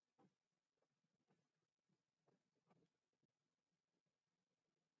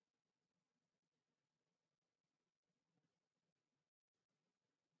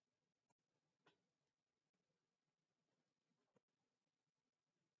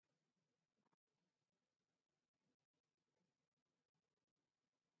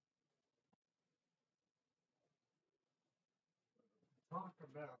 Talk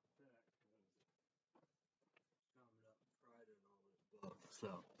about that.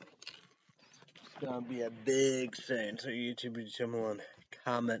 So it's gonna be a big thing. So YouTube, someone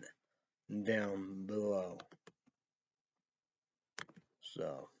comment down below.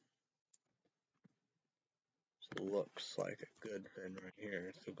 So looks like a good thing right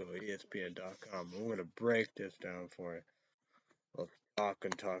here. So go to ESPN.com. I'm gonna break this down for you. Let's talk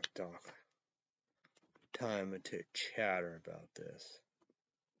and talk. Time to chatter about this.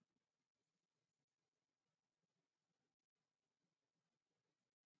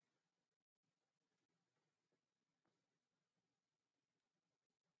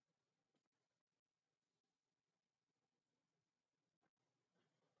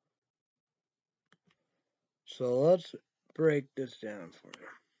 So let's break this down for you.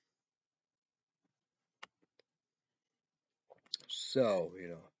 So,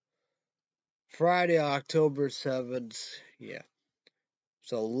 Friday, October 7th, yeah.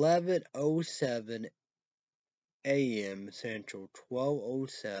 So 11:07 a.m. Central,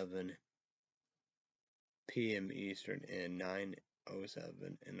 12:07 p.m. Eastern, and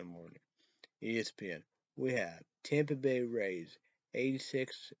 9:07 in the morning. ESPN. We had Tampa Bay Rays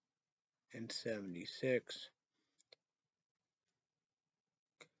 86 and 76.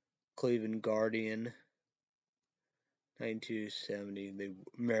 Cleveland Guardian 92-70. The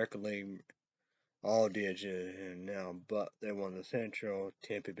American League all did now, but they won the Central.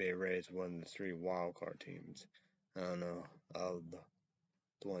 Tampa Bay Rays won the 3 wild card teams. I don't know.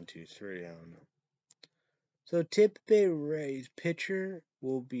 The 1, 2, 3. I don't know. So Tampa Bay Rays pitcher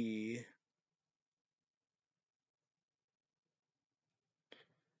will be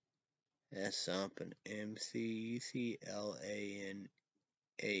S something McClanAhan.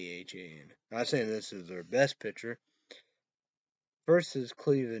 Not saying this is their best pitcher. Versus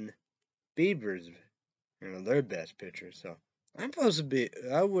Cleveland Beavers, their best pitcher. So I'm supposed to be.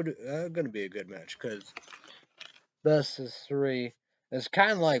 Gonna be a good match because best of 3. It's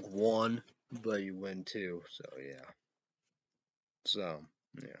kind of like 1, but you win 2. So yeah. So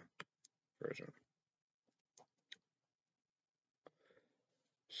yeah, first one.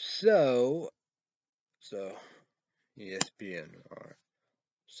 So ESPN. All right.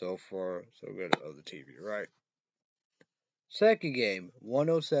 So far, so good of the TV, right? Second game,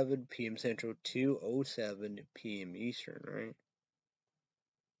 1:07 p.m. Central, 2:07 p.m. Eastern, right?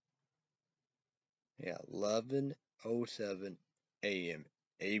 Yeah, 11:07 a.m.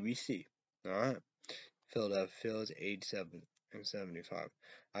 ABC. All right. Philadelphia Phillies 87 and 75.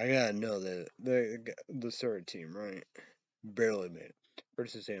 I gotta know that the third team, right? Barely made it.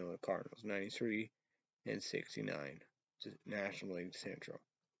 Versus St. Louis Cardinals 93 and 69. National League Central.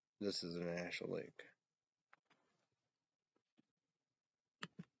 This is the National League.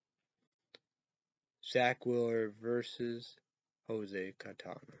 Zach Wheeler versus Jose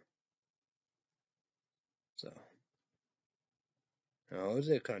Quintana. So now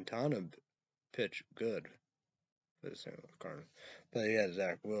Jose Quintana pitched good for the St. Louis Cardinals, but he had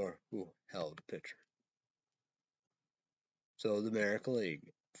Zach Wheeler, who held pitcher. So the American League,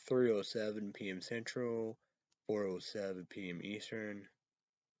 3:07 p.m. Central, 4:07 p.m. Eastern,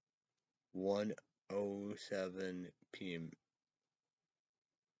 1:07 p.m.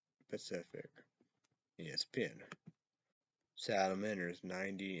 Pacific. ESPN. Salamanders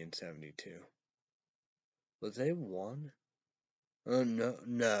 90 and 72. Was they one? Oh no.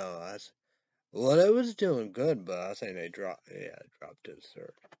 It was doing good, but I think they dropped. Yeah, dropped to the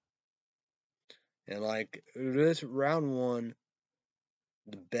third. And like this round 1,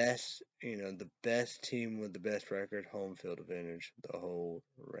 the best team with the best record, home field advantage the whole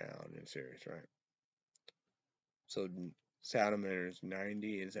round in series, right? So Salamanders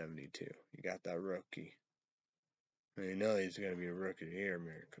 90 and 72. You got that rookie. And you know he's going to be a rookie of the year,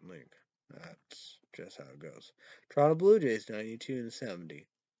 American League. That's just how it goes. Toronto Blue Jays 92 and 70.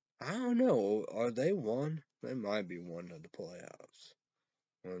 I don't know. Are they one? They might be one of the playoffs.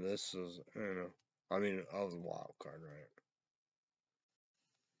 Well, this is, I don't know. I mean, I was a wild card, right?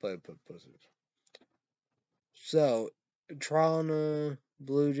 Play put pussies. So, Toronto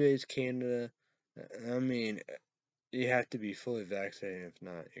Blue Jays, Canada. I mean, you have to be fully vaccinated. If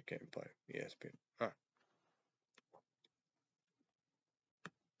not, you can't play ESPN. Alright.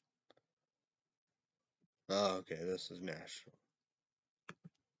 Oh, okay. This is National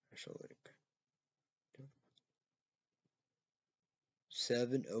League.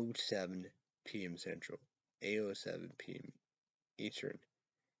 7:07 p.m. Central, 8:07 p.m. Eastern,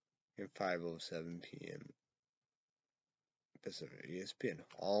 and 5:07 p.m. Pacific. ESPN,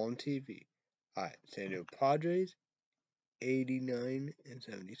 all on TV. Alright, San Diego Padres, 89 and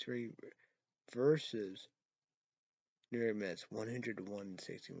 73 versus New York Mets, 101 and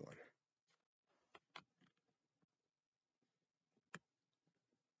 61.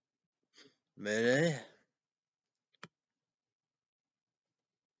 Man,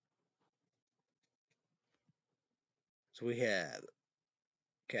 so we have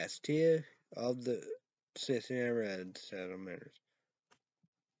Castilla of the Cincinnati Reds, Salamanders.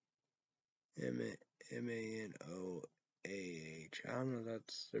 Manoah. I don't know,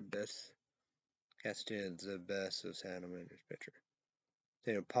 that's their best. Castilla's the best of Salamanders pitcher.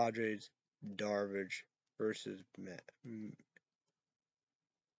 Then Padres, Darvish versus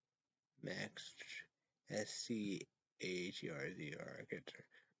Max SCHERZR pitcher,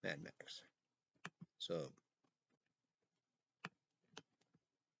 Mad Max. So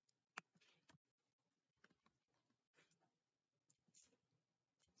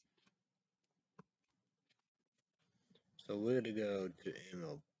we're gonna go to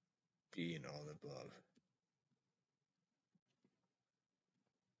MLB and all the above.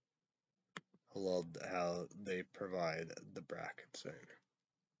 I love how they provide the brackets thing.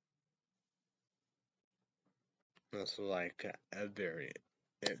 That's like a very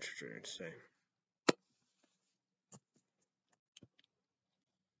interesting thing.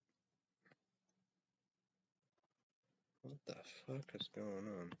 What the fuck is going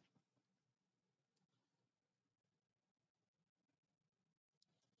on?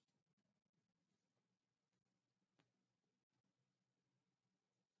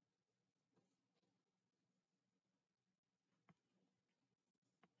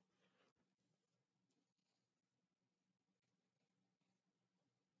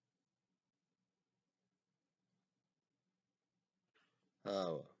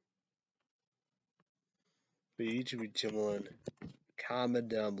 Oh, but you should be chilling. Comment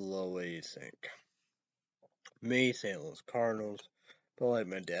down below what you think. Me, St. Louis Cardinals, but like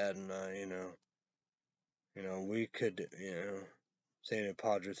my dad and I, we could, San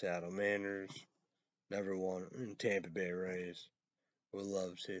Padres, Salamanders, never won, and Tampa Bay Rays. Would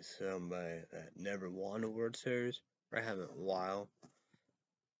love to see somebody that never won a World Series or haven't in a while.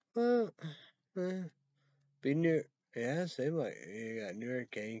 Well, be near, yeah, same like you got New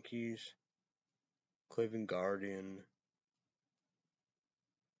York Yankees, Cleveland Guardian.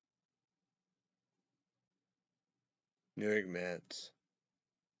 New York Mets.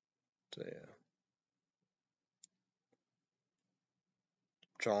 So yeah.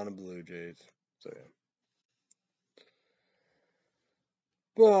 Toronto Blue Jays. So yeah.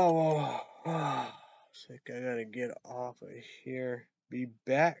 Oh, sick. I gotta get off of here. Be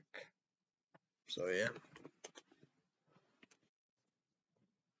back. So yeah.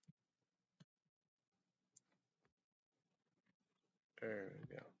 There we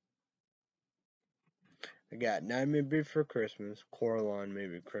go. I got Nightmare Before Christmas, Coraline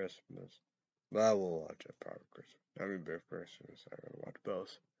maybe Christmas. But I will watch it probably Christmas. Nightmare Before Christmas. I gotta watch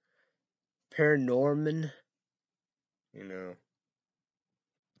both. Paranorman.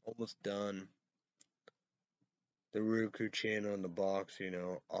 Almost done. The Roku channel in the box,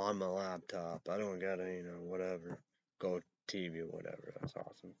 on my laptop. I don't gotta, whatever. Go TV, whatever. That's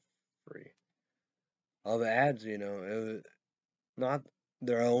awesome. Free. All the ads, it was not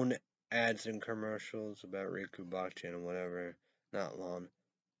their own ads and commercials about Riku Box and whatever. Not long.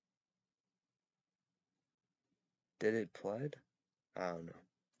 Did it play? I don't know.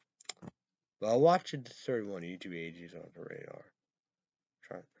 But I'll watch the third one, YouTube Ages on the radar.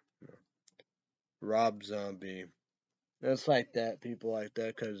 Try, Rob Zombie. It's like that, people like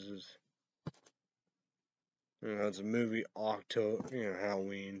that, because it's a movie October,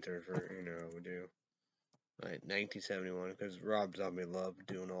 Halloween, we do. Like 1971, because Rob Zombie loved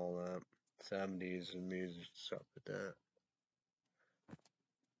doing all that. 70s and music, stuff like that.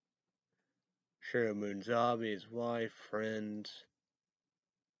 Shiramun Zabi, his wife, friends.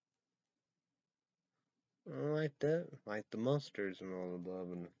 I like that. Like the monsters and all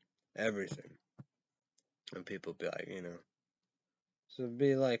above and everything. And people be like, so it'd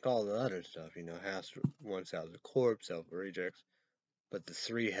be like all the other stuff, House once has a corpse, Hell for Rejects. But the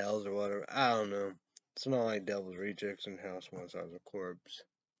three hells or whatever, I don't know. It's not like Devil's Rejects and House once has a corpse.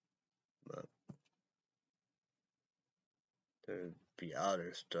 But there'd be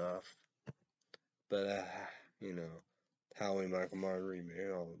other stuff. But, Howie Michael Martin remake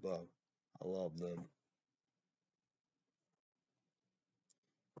and all above. I love them.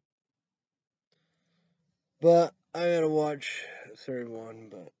 But I gotta watch the third one,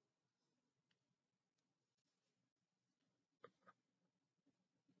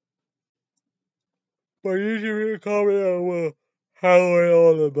 but you should comment on Halloween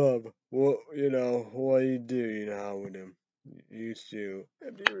all above. What you do, Halloween. Used to.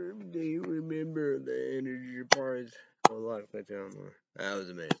 Do you remember the energy parties? A lot of down there. That was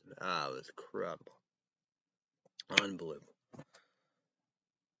amazing. That was incredible. Unbelievable.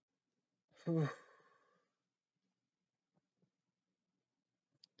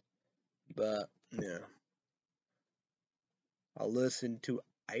 But, yeah. I listened to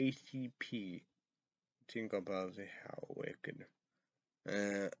ICP. Jingle Bells, How Wicked.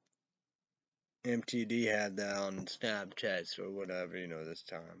 MTD had that on Snapchat or whatever, this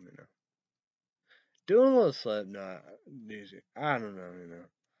time, Doing a little Slipknot music. I don't know,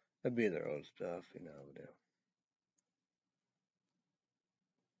 That'd be their old stuff, But,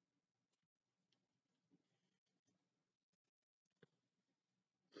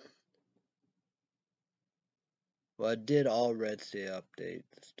 well, I did all Red State update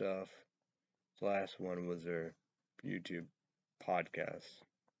stuff. The last one was their YouTube podcast.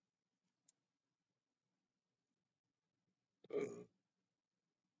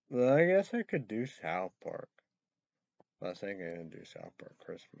 Well, I guess I could do South Park. I was thinking I'd do South Park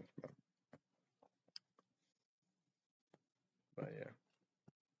Christmas, but yeah.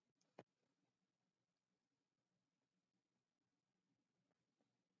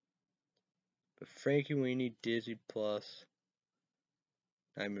 But Frankie Weenie, Disney Plus.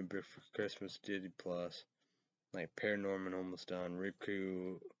 I remember for Christmas Disney Plus. Like Paranorman almost done.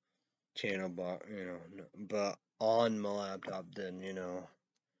 Riku channel, but on my laptop, then,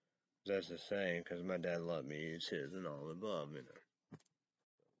 that's the same, because my dad let me use his and all above,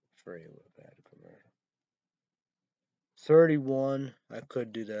 Free with that commercial. 31, I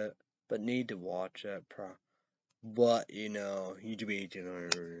could do that, but need to watch that But,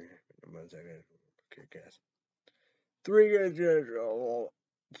 YouTube 1 second. Kick-ass. Three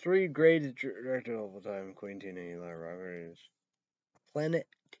greatest directors of all time, Quentin and Eli Roberts. Planet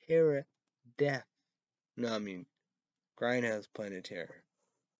Terror Death. No, I mean, Grindhouse Planet Terror.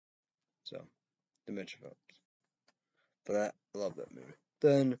 So, Dementia Films. But I love that movie.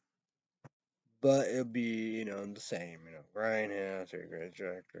 Then, but it'll be, the same, Grindhouse or great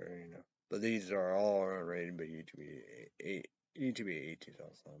director, But these are all rated by YouTube 80s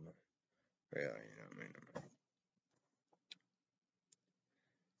also. Really,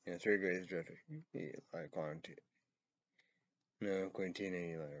 Yeah, three greatest directors. Like Quentin. Quentin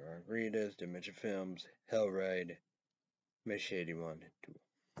and Eli Rodriguez, Dementia Films, Hellride, Miss Shady 1 and 2.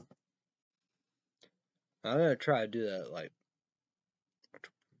 I'm gonna try to do that, like,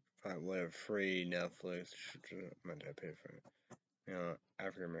 whatever, free Netflix. My dad paid for it.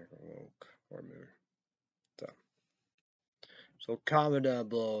 African American woke horror movie. So comment down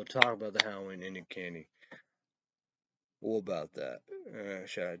below. Talk about the Halloween Indian candy. What about that?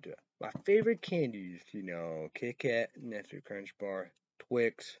 Should I do it? My favorite candies, Kit Kat, Nestle Crunch Bar,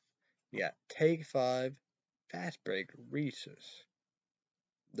 Twix. Yeah, Take 5, Fast Break, Reese's.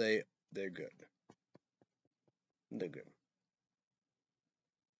 They're good. They're good.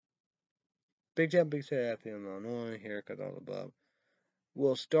 Big Time Big City Happy in Illinois, haircut all above.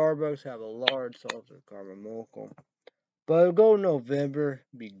 Will Starbucks have a large salted caramel mocha? But it'll go November,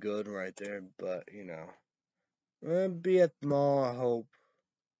 be good right there, but be at the mall, I hope.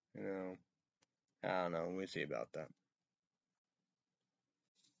 I don't know, we'll see about that.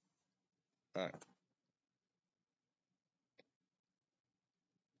 Alright.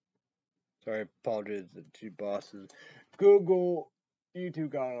 Sorry, apologize to two bosses. Google,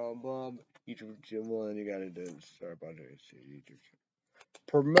 YouTube got on Bob, YouTube channel, and you gotta do it. Sorry about that. YouTube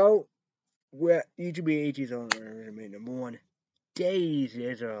promote where YouTube AG's on number one. Days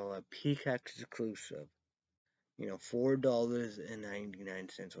is a Peacock exclusive.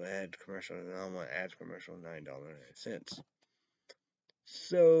 $4.99 will add commercial, and I want ads commercial $9.09.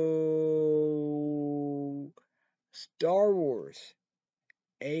 So Star Wars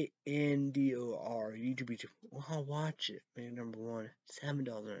Andor. YouTube. Well, watch it. Man, number one,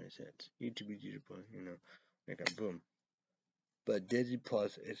 $7.90. YouTube. You know, like a boom. But Disney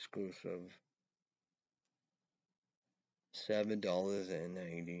Plus exclusive,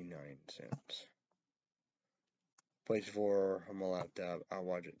 $7.99. Place for on my laptop. I'll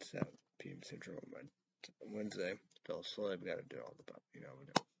watch it 7 p.m. Central on Wednesday. Fell asleep. Got to do all the stuff. You know.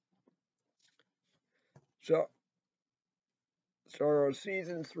 So, Star Wars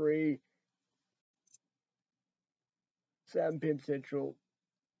Season 3, 7 p.m. Central.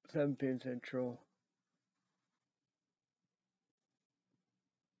 7 p.m. Central.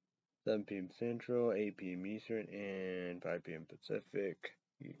 7 p.m. Central, 8 p.m. Eastern, and 5 p.m. Pacific.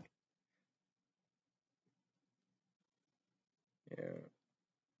 Yeah.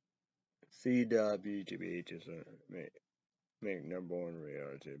 CW GBH is make number one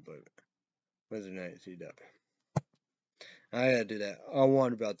reality, but Wednesday night CW. I gotta do that. I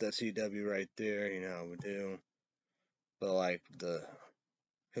wonder about that CW right there, you know, we do. But like the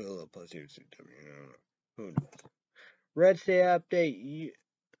Hulu plus CW, you know, who knows? Red State update.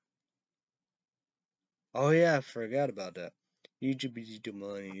 Oh yeah, I forgot about that. YouTube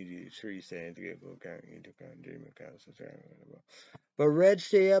money, YouTube 3 cents, Google account, YouTube account, Dream account, subscribe. But Red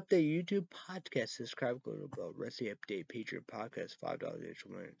State Update YouTube podcast, subscribe, go to about Red State Update Patreon podcast, $5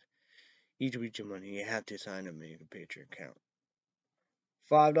 extra money. YouTube money, you have to sign up and make a Patreon account.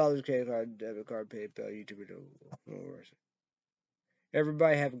 $5 credit card, debit card, PayPal, YouTube.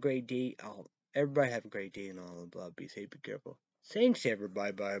 Everybody have a great day. Everybody have a great day and all blah. Be safe, be careful. Thanks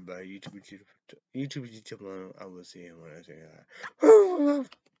everybody. Bye. YouTube. I will see you when I say that.